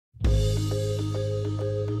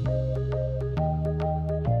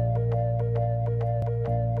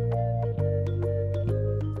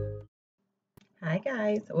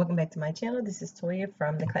guys, welcome back to my channel. This is Toya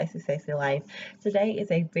from the Classic Sexy Life. Today is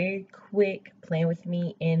a very quick plan with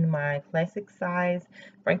me in my classic size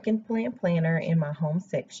Frankenplanning planner in my home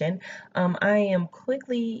section. I am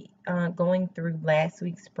quickly going through last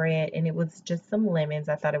week's spread, and it was just some lemons.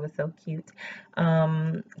 I thought it was so cute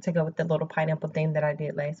to go with the little pineapple thing that I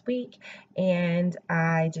did last week, and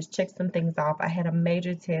I just checked some things off. I had a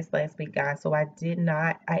major test last week, guys, so I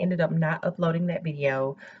ended up not uploading that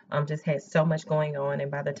video. Just had so much going on,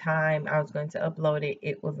 and by the time I was going to upload it,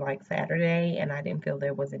 it was like Saturday, and I didn't feel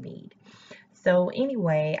there was a need. So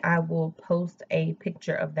anyway, I will post a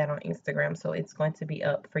picture of that on Instagram, so it's going to be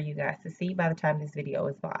up for you guys to see by the time this video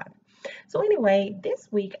is live. So anyway, this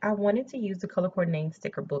week I wanted to use the color coordinating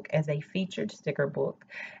sticker book as a featured sticker book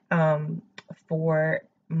for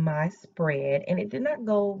my spread, and it did not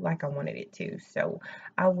go like I wanted it to. So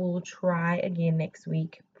I will try again next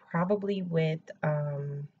week, probably with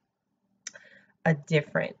a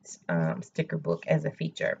different sticker book as a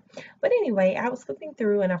feature. But anyway, I was flipping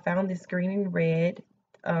through and I found this green and red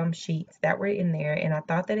sheets that were in there, and I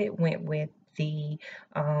thought that it went with the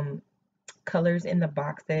colors in the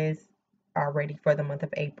boxes already for the month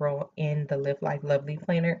of April in the Live Life Lovely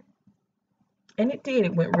planner. And it did.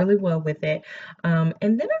 It went really well with it. And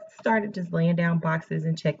then I started just laying down boxes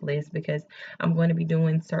and checklists because I'm going to be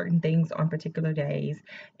doing certain things on particular days.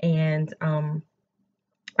 And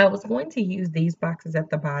I was going to use these boxes at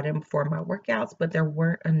the bottom for my workouts, but there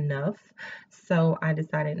weren't enough, so I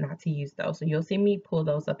decided not to use those. So you'll see me pull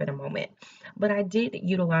those up in a moment. But I did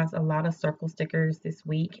utilize a lot of circle stickers this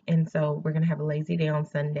week, and so we're going to have a lazy day on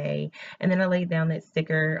Sunday. And then I laid down that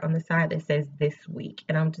sticker on the side that says this week,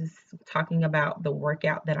 and I'm just talking about the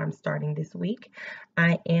workout that I'm starting this week.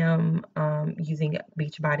 I am using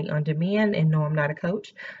Beachbody On Demand, and no, I'm not a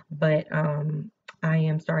coach, but I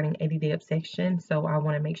am starting 80-day obsession, so I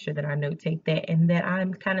want to make sure that I notate that and that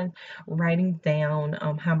I'm kind of writing down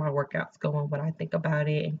how my workout's going, what I think about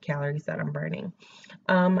it, and calories that I'm burning.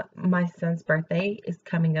 My son's birthday is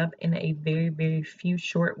coming up in a very, very few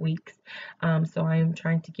short weeks, so I am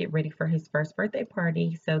trying to get ready for his first birthday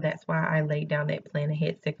party, so that's why I laid down that plan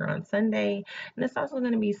ahead sticker on Sunday, and it's also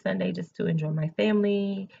going to be Sunday just to enjoy my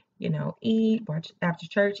family, you know, eat, watch after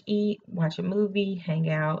church, eat, watch a movie,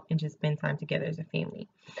 hang out, and just spend time together as a family.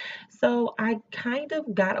 So I kind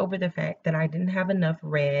of got over the fact that I didn't have enough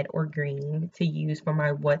red or green to use for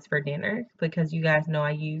my what's for dinner, because you guys know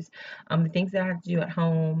I use the things that I have to do at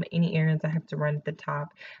home, any errands I have to run at the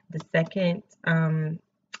top. The second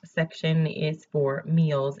section is for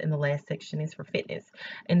meals, and the last section is for fitness.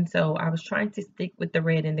 And so I was trying to stick with the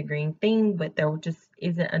red and the green theme, but there just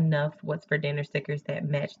isn't enough what's for dinner stickers that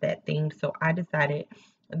match that theme, so I decided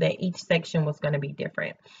that each section was going to be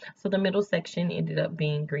different. So the middle section ended up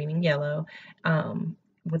being green and yellow,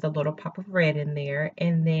 with a little pop of red in there,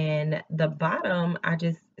 and then the bottom I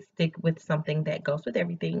just stick with something that goes with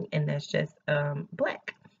everything, and that's just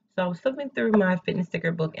black. So I was flipping through my fitness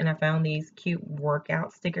sticker book and I found these cute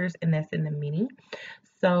workout stickers, and that's in the mini.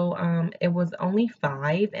 So it was only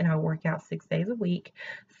 5, and I work out 6 days a week.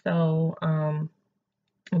 So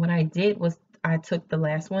what I did was I took the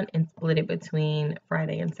last one and split it between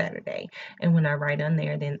Friday and Saturday. And when I write on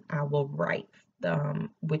there, then I will write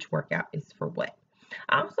which workout is for what.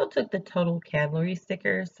 I also took the total calorie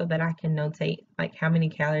sticker so that I can notate like how many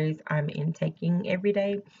calories I'm intaking every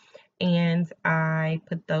day, and I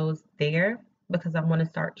put those there because I want to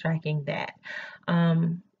start tracking that.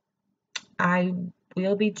 I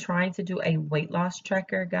will be trying to do a weight loss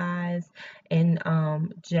tracker, guys, and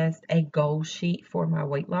just a goal sheet for my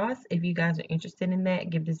weight loss. If you guys are interested in that,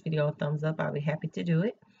 give this video a thumbs up. I'll be happy to do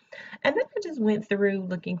it. And then I just went through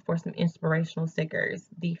looking for some inspirational stickers.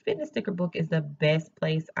 The fitness sticker book is the best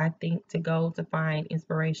place, I think, to go to find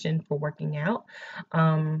inspiration for working out.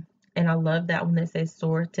 And I love that one that says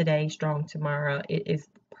 "Soar today, strong tomorrow." It is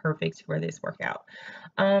perfect for this workout.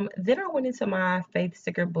 Then I went into my faith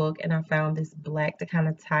sticker book and I found this black to kind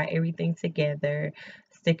of tie everything together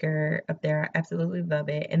sticker up there. I absolutely love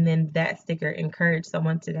it. And then that sticker, encourage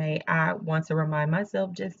someone today. I want to remind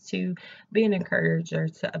myself just to be an encourager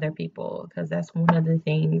to other people, because that's one of the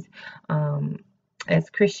things as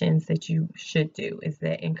Christians that you should do, is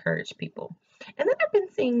that encourage people. And then I've been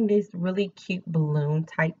seeing this really cute balloon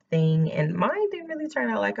type thing, and mine didn't really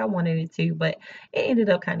turn out like I wanted it to, but it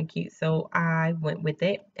ended up kind of cute, so I went with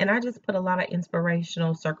it. And I just put a lot of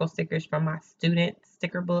inspirational circle stickers from my student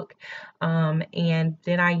sticker book, and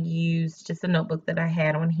then I used just a notebook that I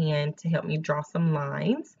had on hand to help me draw some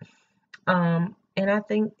lines. And I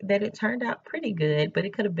think that it turned out pretty good, but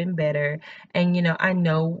it could have been better. And I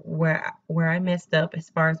know where I messed up as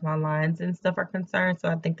far as my lines and stuff are concerned. So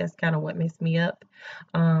I think that's kind of what messed me up.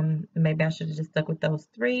 Maybe I should have just stuck with those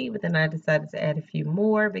three, but then I decided to add a few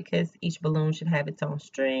more because each balloon should have its own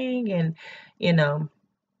string, and you know,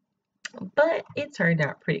 but it turned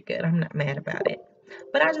out pretty good. I'm not mad about it.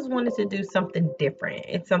 But I just wanted to do something different.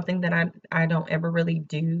 It's something that I don't ever really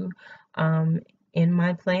do um, in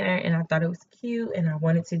my planner, and I thought it was cute, and I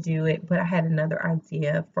wanted to do it, but I had another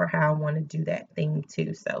idea for how I want to do that thing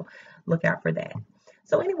too. So look out for that.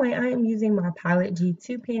 So anyway, I am using my Pilot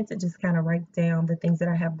G2 pen to just kind of write down the things that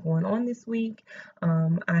I have going on this week.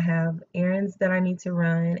 I have errands that I need to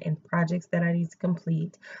run and projects that I need to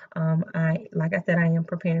complete. Like I said, I am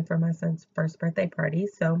preparing for my son's first birthday party,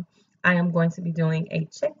 so I am going to be doing a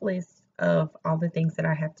checklist of all the things that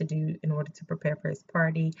I have to do in order to prepare for his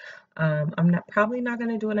party. I'm probably not going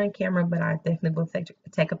to do it on camera, but I definitely will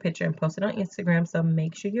take a picture and post it on Instagram. So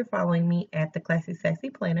make sure you're following me at the Classy Sassy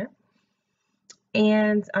Planner.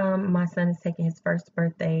 And my son is taking his first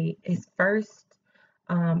birthday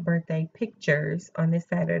pictures on this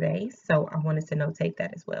Saturday, so I wanted to notate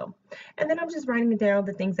that as well. And then I'm just writing down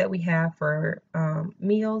the things that we have for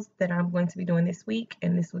meals that I'm going to be doing this week.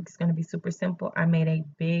 And this week is going to be super simple. I made a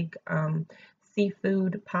big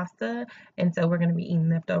seafood pasta, and so we're going to be eating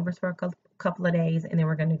leftovers for a couple of days, and then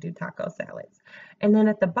we're going to do taco salads. And then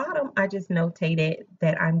at the bottom, I just notated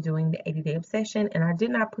that I'm doing the 80-day obsession, and I did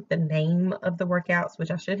not put the name of the workouts,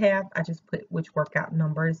 which I should have. I just put which workout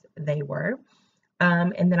numbers they were.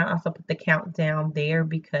 And then I also put the countdown there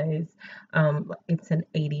because it's an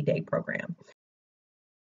 80-day program.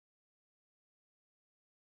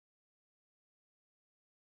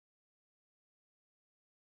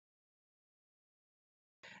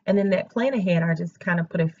 And then that plan ahead, I just kind of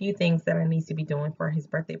put a few things that I need to be doing for his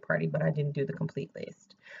birthday party, but I didn't do the complete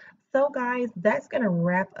list. So guys, that's going to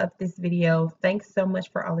wrap up this video. Thanks so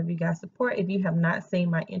much for all of you guys' support. If you have not seen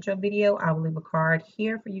my intro video, I will leave a card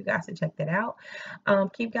here for you guys to check that out.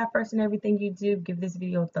 Keep God first in everything you do. Give this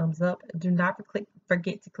video a thumbs up. Do not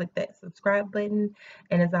forget to click that subscribe button.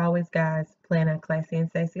 And as always, guys, plan a classy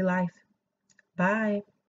and sassy life. Bye.